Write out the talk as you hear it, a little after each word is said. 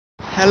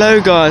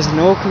Hello guys, and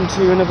welcome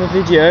to another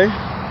video.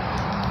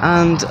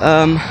 And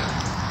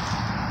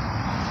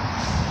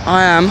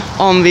I am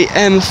on the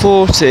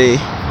M40.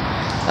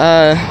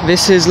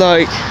 This is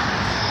like,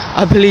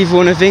 I believe,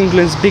 one of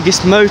England's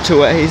biggest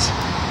motorways.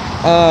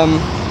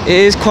 It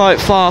is quite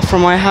far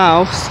from my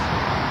house,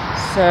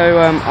 so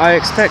I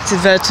expected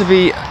there to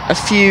be a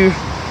few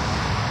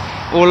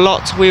or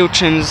lots of wheel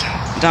trims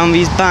down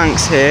these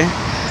banks here,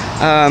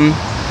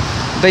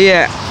 but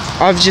yeah,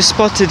 I've just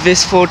spotted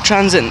this Ford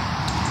Transit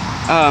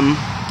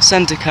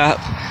centre cap,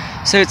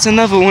 so it's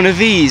another one of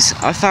these.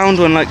 I found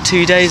one like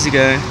 2 days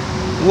ago.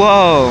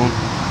 Whoa,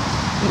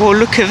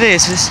 look at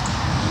this, it's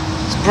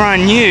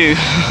brand new.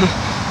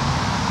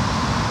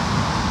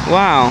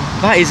 Wow,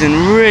 that is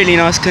in really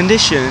nice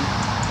condition.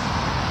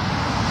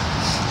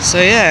 So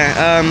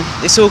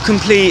yeah, it's all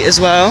complete as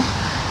well,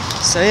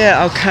 so yeah,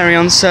 I'll carry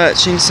on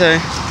searching. So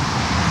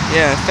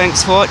yeah,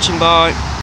 thanks for watching, bye.